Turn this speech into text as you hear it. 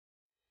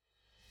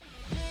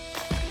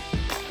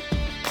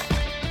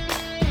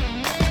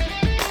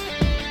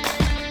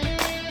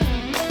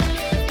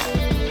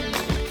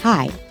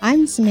Hi,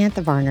 I'm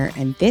Samantha Varner,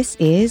 and this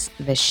is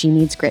the She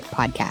Needs Grit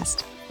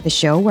podcast, the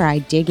show where I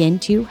dig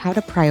into how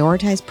to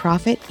prioritize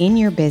profit in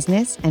your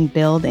business and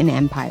build an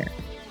empire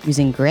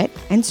using grit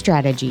and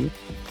strategy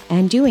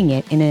and doing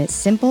it in a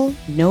simple,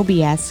 no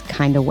BS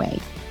kind of way.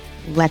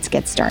 Let's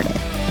get started.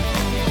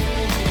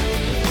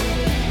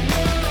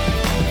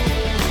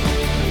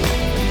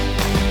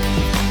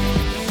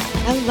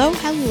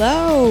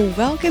 Hello.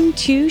 Welcome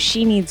to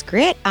She Needs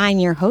Grit. I'm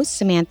your host,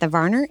 Samantha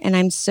Varner, and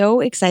I'm so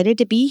excited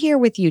to be here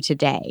with you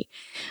today.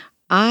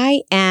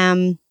 I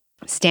am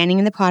standing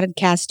in the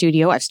podcast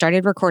studio. I've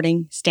started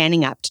recording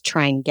standing up to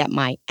try and get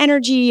my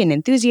energy and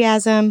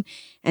enthusiasm.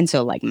 And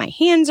so my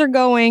hands are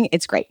going.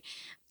 It's great.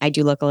 I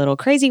do look a little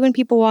crazy when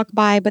people walk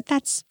by, but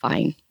that's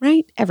fine,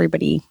 right?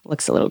 Everybody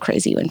looks a little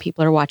crazy when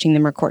people are watching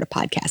them record a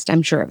podcast.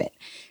 I'm sure of it.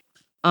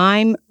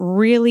 I'm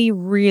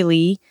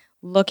really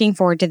looking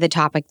forward to the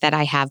topic that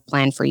I have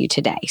planned for you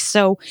today.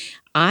 So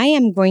I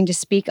am going to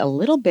speak a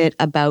little bit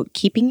about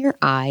keeping your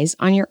eyes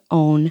on your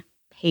own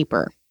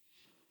paper.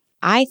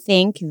 I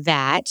think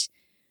that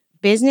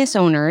business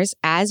owners,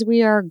 as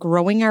we are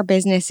growing our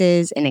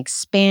businesses and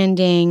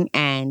expanding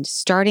and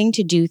starting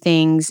to do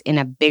things in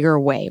a bigger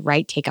way,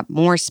 right? Take up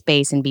more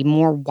space and be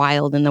more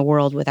wild in the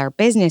world with our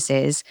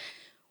businesses.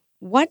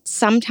 What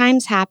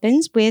sometimes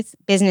happens with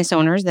business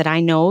owners that I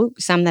know,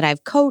 some that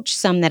I've coached,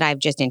 some that I've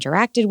just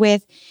interacted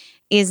with,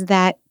 is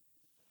that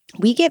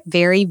we get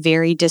very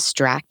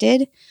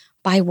distracted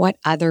by what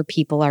other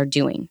people are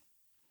doing.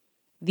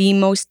 The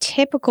most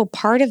typical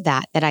part of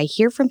that I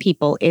hear from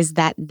people is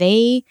that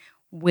they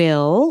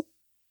will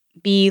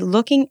be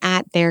looking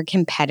at their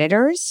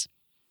competitors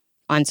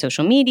on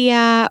social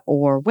media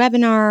or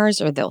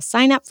webinars, or they'll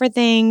sign up for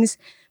things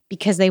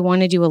because they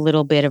want to do a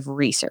little bit of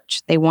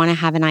research. They want to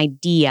have an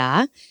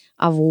idea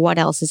of what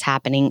else is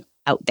happening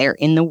out there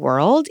in the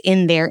world,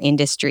 in their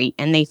industry,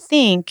 and they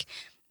think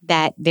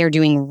that they're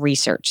doing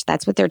research.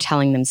 That's what they're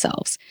telling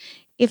themselves.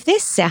 If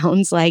this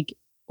sounds like,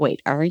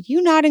 wait, are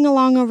you nodding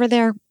along over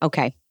there?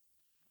 Okay.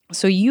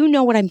 So you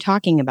know what I'm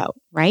talking about,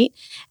 right?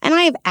 And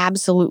I have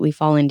absolutely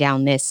fallen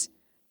down this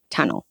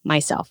tunnel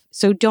myself.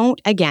 So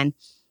I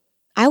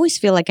always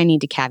feel like I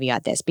need to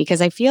caveat this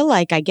because I feel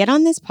like I get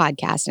on this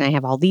podcast and I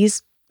have all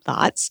these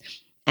thoughts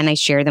and I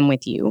share them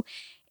with you.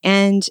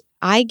 And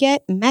I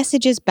get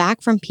messages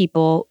back from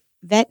people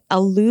that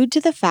allude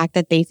to the fact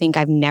that they think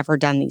I've never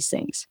done these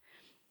things.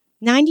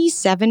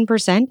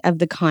 97% of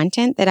the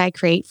content that I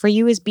create for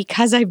you is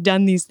because I've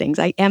done these things.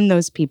 I am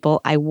those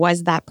people. I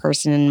was that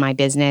person in my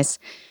business.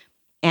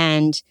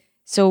 And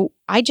so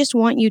I just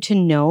want you to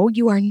know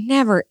you are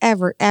never,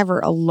 ever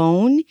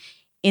alone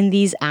in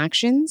these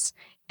actions.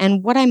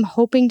 And what I'm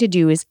hoping to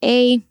do is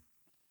I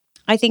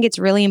think it's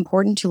really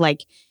important to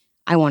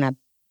I want to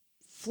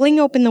fling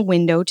open the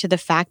window to the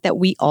fact that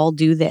we all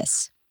do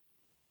this.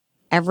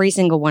 Every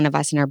single one of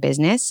us in our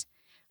business.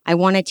 I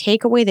want to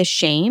take away the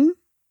shame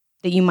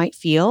that you might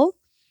feel.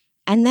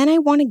 And then I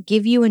want to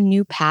give you a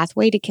new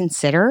pathway to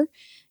consider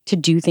to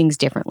do things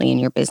differently in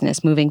your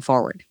business moving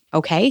forward.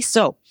 Okay,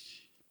 so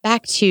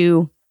back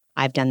to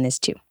I've done this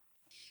too.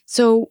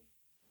 So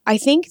I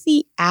think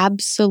the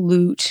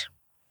absolute,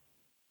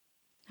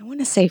 I want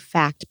to say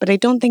fact, but I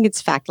don't think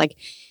it's fact.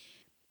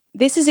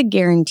 This is a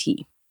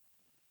guarantee.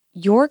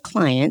 Your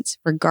clients,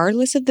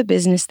 regardless of the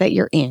business that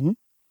you're in,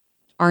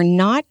 are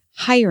not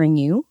hiring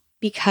you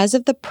because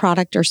of the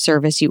product or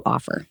service you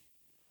offer.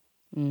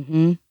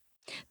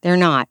 They're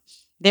not.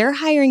 They're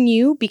hiring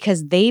you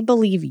because they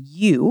believe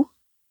you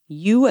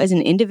as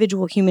an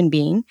individual human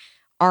being,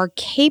 are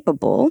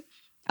capable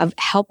of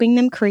helping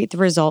them create the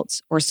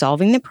results or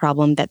solving the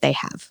problem that they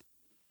have.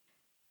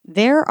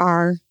 There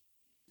are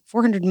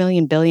 400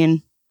 million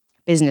billion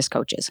business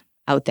coaches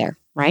out there,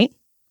 right?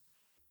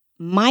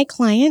 My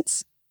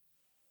clients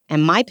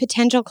and my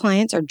potential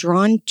clients are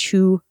drawn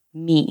to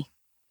me.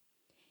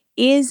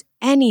 Is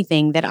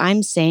anything that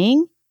I'm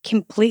saying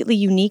completely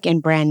unique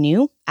and brand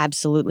new?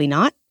 Absolutely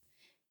not.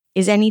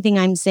 Is anything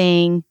I'm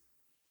saying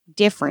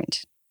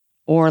different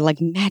or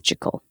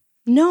magical?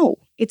 No,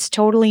 it's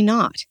totally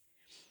not.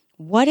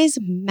 What is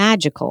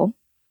magical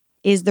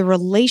is the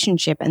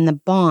relationship and the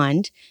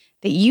bond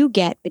that you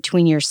get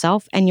between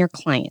yourself and your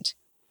client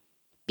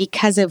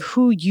because of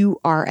who you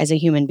are as a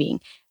human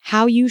being,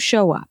 how you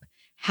show up,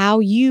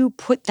 how you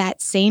put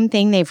that same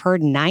thing they've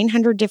heard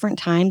 900 different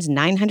times,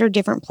 900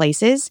 different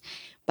places,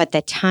 but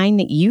the time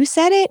that you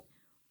said it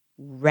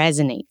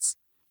resonates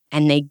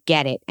and they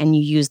get it, and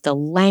you use the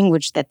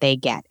language that they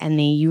get, and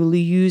you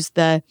use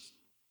the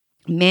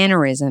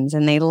mannerisms,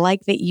 and they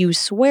like that you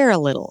swear a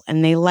little,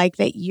 and they like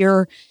that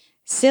you're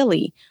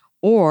silly,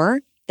 or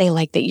they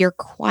like that you're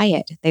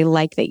quiet. They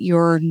like that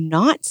you're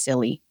not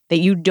silly, that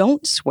you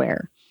don't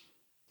swear.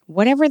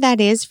 Whatever that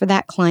is for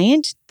that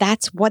client,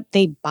 that's what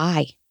they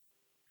buy.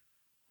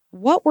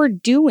 What we're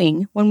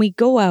doing when we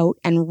go out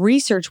and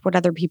research what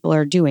other people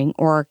are doing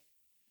or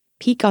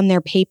peek on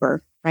their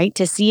paper, right,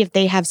 to see if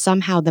they have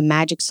somehow the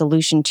magic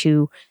solution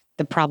to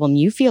the problem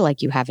you feel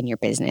like you have in your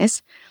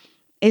business,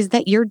 is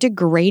that you're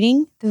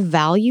degrading the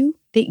value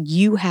that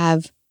you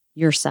have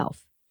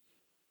yourself.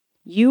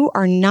 You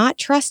are not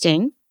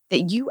trusting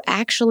that you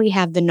actually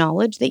have the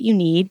knowledge that you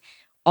need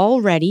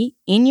already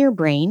in your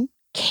brain,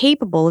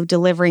 capable of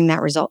delivering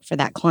that result for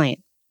that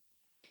client.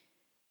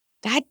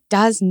 That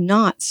does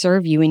not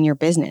serve you in your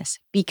business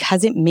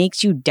because it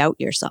makes you doubt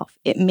yourself.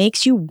 It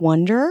makes you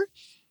wonder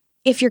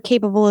if you're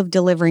capable of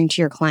delivering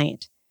to your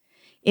client.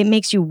 It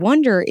makes you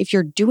wonder if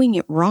you're doing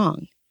it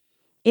wrong.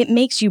 It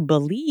makes you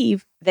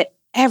believe that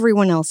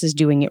everyone else is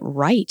doing it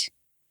right.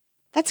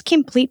 That's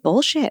complete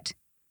bullshit.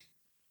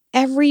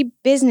 Every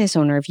business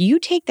owner, if you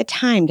take the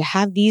time to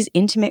have these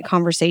intimate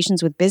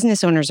conversations with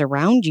business owners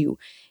around you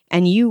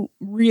and you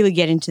really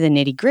get into the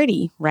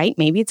nitty-gritty, right?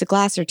 Maybe it's a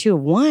glass or two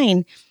of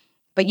wine,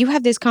 but you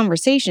have this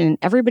conversation,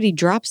 everybody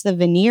drops the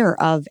veneer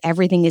of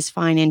everything is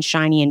fine and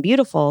shiny and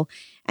beautiful,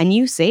 and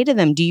you say to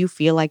them, do you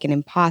feel like an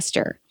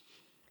imposter?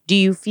 Do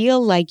you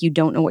feel like you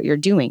don't know what you're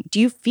doing? Do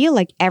you feel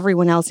like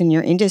everyone else in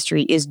your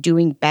industry is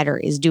doing better,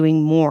 is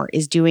doing more,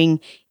 is doing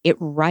it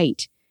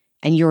right,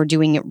 and you're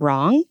doing it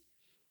wrong?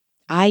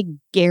 I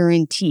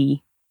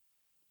guarantee,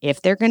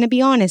 if they're going to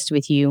be honest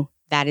with you,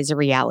 that is a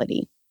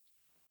reality.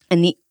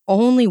 And the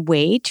only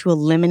way to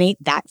eliminate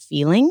that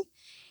feeling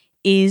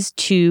is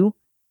to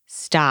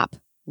stop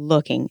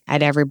looking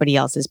at everybody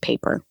else's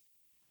paper.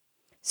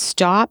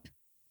 Stop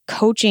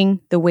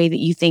coaching the way that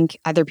you think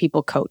other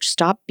people coach.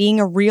 Stop being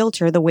a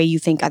realtor the way you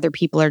think other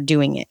people are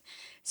doing it.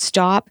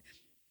 Stop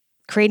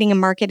creating a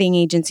marketing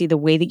agency the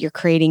way that you're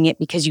creating it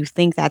because you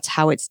think that's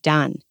how it's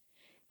done.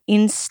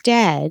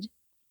 Instead,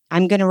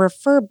 I'm going to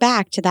refer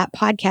back to that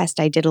podcast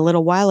I did a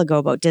little while ago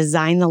about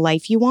design the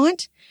life you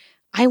want.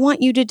 I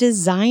want you to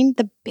design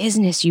the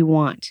business you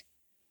want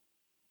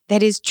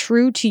that is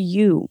true to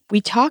you. We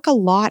talk a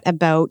lot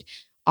about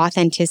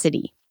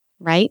authenticity,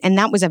 right? And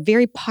that was a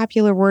very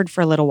popular word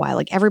for a little while.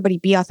 Like everybody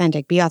be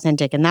authentic, be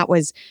authentic. And that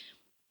was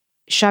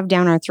shoved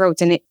down our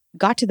throats. And it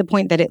got to the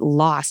point that it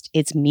lost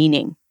its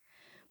meaning.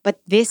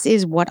 But this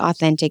is what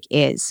authentic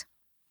is.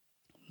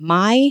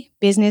 My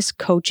business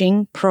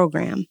coaching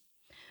program,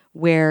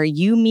 where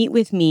you meet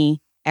with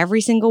me every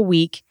single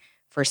week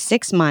for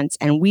 6 months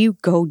and we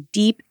go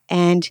deep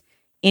and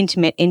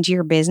intimate into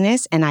your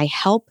business and I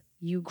help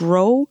you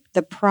grow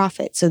the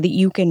profit so that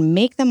you can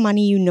make the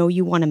money you know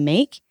you want to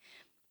make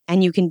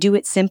and you can do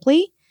it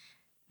simply.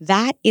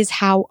 That is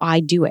how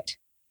I do it.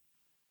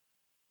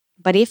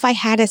 But if I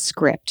had a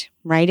script,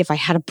 right? If I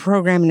had a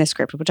program and a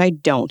script, which I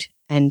don't,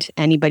 and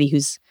anybody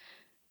who's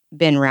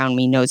been around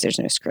me knows there's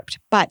no script.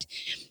 But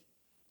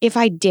if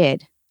I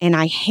did and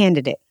I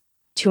handed it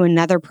to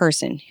another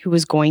person who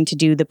was going to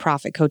do the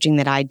profit coaching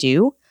that I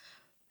do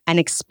and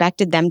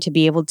expected them to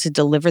be able to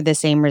deliver the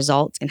same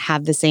results and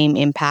have the same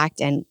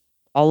impact and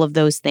all of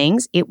those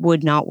things, it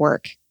would not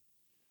work.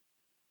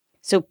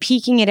 So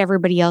peeking at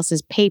everybody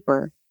else's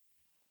paper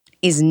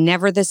is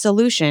never the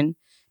solution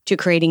to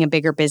creating a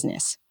bigger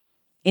business.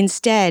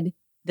 Instead,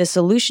 the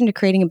solution to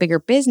creating a bigger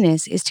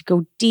business is to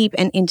go deep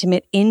and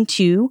intimate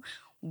into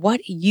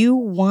what you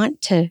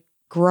want to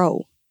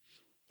grow,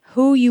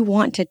 who you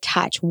want to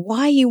touch,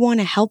 why you want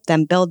to help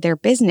them build their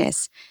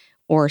business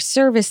or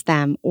service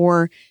them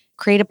or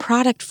create a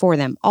product for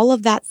them, all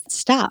of that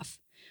stuff.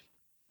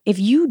 If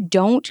you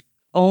don't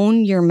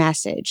own your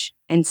message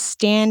and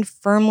stand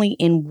firmly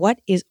in what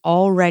is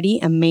already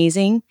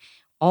amazing,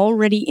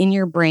 already in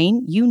your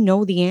brain, you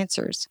know the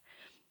answers.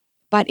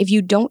 But if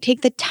you don't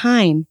take the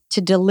time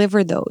to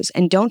deliver those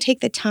and don't take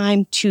the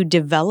time to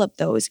develop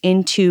those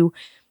into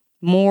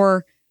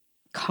more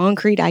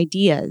concrete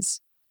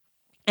ideas,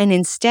 and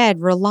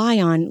instead rely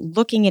on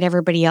looking at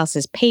everybody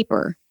else's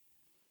paper,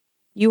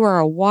 you are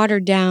a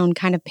watered down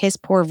kind of piss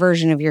poor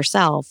version of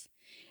yourself.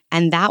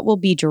 And that will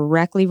be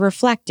directly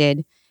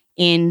reflected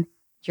in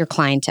your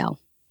clientele.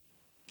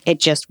 It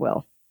just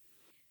will.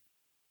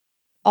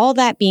 All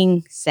that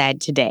being said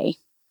today,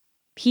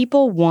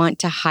 people want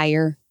to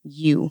hire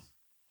you.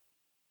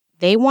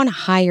 They want to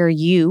hire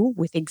you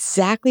with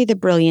exactly the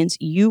brilliance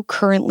you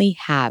currently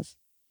have.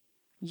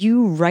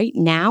 You right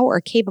now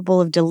are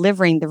capable of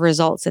delivering the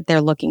results that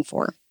they're looking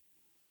for.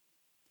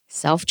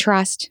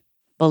 Self-trust,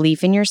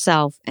 belief in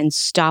yourself, and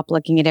stop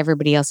looking at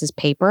everybody else's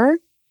paper.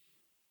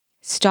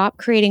 Stop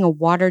creating a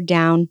watered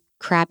down,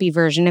 crappy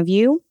version of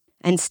you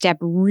and step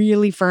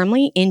really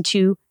firmly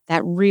into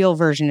that real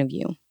version of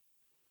you.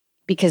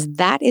 Because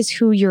that is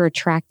who you're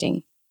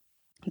attracting.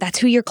 That's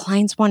who your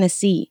clients want to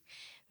see.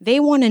 They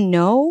want to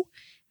know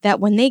that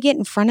when they get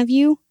in front of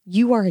you,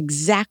 you are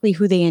exactly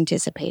who they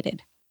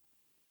anticipated.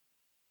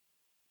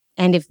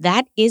 And if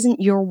that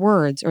isn't your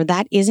words, or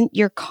that isn't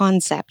your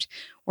concept,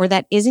 or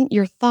that isn't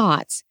your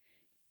thoughts,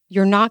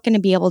 you're not going to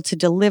be able to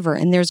deliver.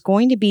 And there's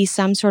going to be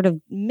some sort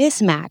of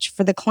mismatch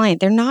for the client.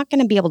 They're not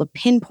going to be able to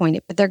pinpoint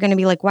it, but they're going to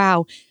be like,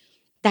 wow,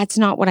 that's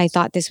not what I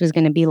thought this was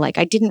going to be like.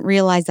 I didn't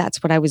realize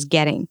that's what I was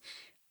getting.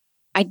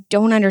 I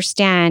don't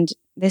understand.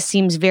 This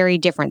seems very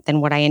different than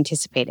what I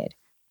anticipated.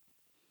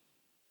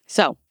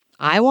 So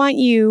I want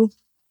you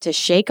to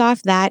shake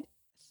off that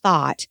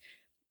thought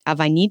of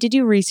I need to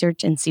do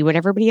research and see what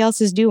everybody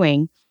else is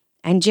doing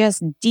and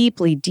just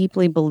deeply,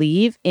 deeply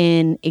believe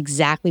in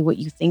exactly what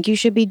you think you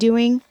should be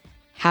doing,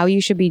 how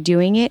you should be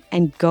doing it,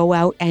 and go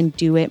out and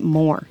do it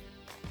more.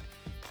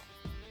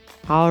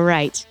 All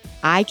right.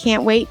 I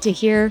can't wait to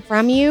hear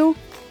from you.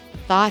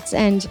 Thoughts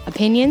and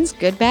opinions,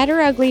 good, bad,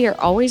 or ugly, are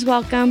always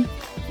welcome.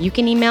 You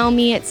can email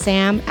me at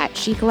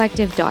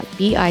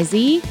sam@shecollective.biz.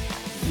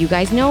 You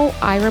guys know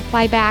I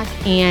reply back,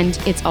 and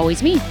it's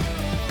always me.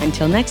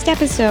 Until next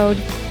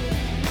episode.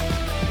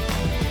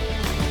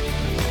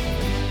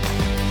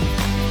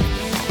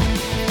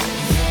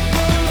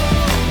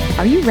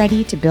 Are you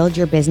ready to build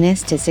your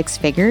business to 6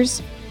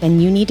 figures? Then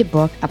you need to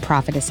book a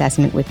profit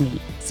assessment with me,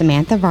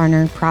 Samantha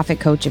Varner, Profit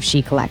Coach of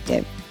She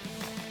Collective.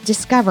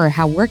 Discover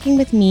how working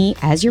with me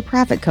as your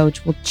profit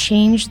coach will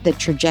change the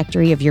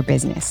trajectory of your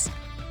business.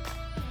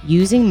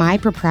 Using my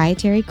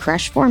proprietary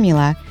Crush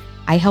formula,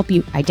 I help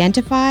you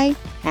identify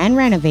and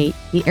renovate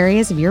the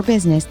areas of your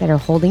business that are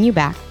holding you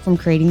back from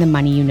creating the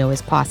money you know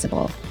is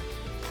possible.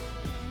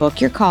 Book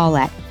your call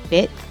at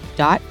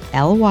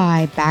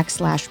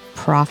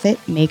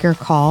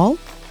bit.ly/profitmakercall,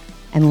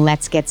 and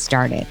let's get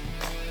started.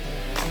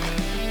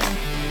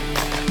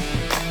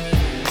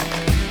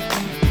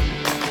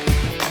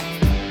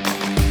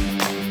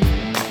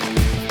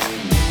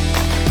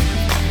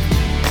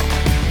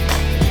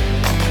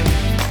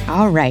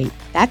 All right,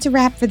 that's a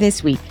wrap for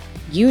this week.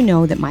 You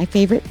know that my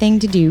favorite thing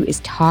to do is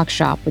talk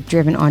shop with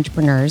driven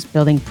entrepreneurs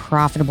building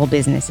profitable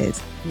businesses,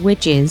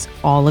 which is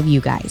all of you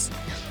guys.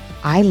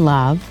 I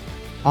love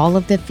all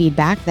of the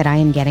feedback that I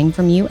am getting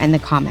from you and the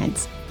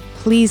comments.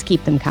 Please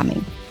keep them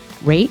coming.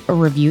 Rate or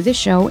review the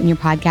show in your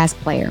podcast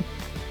player.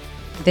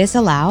 This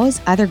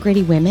allows other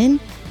gritty women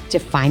to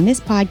find this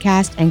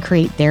podcast and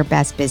create their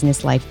best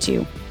business life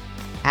too.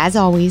 As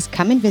always,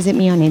 come and visit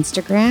me on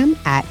Instagram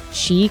at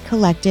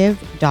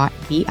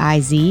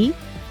shecollective.biz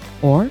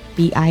or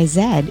BIZ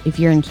if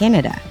you're in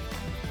Canada.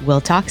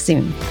 We'll talk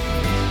soon.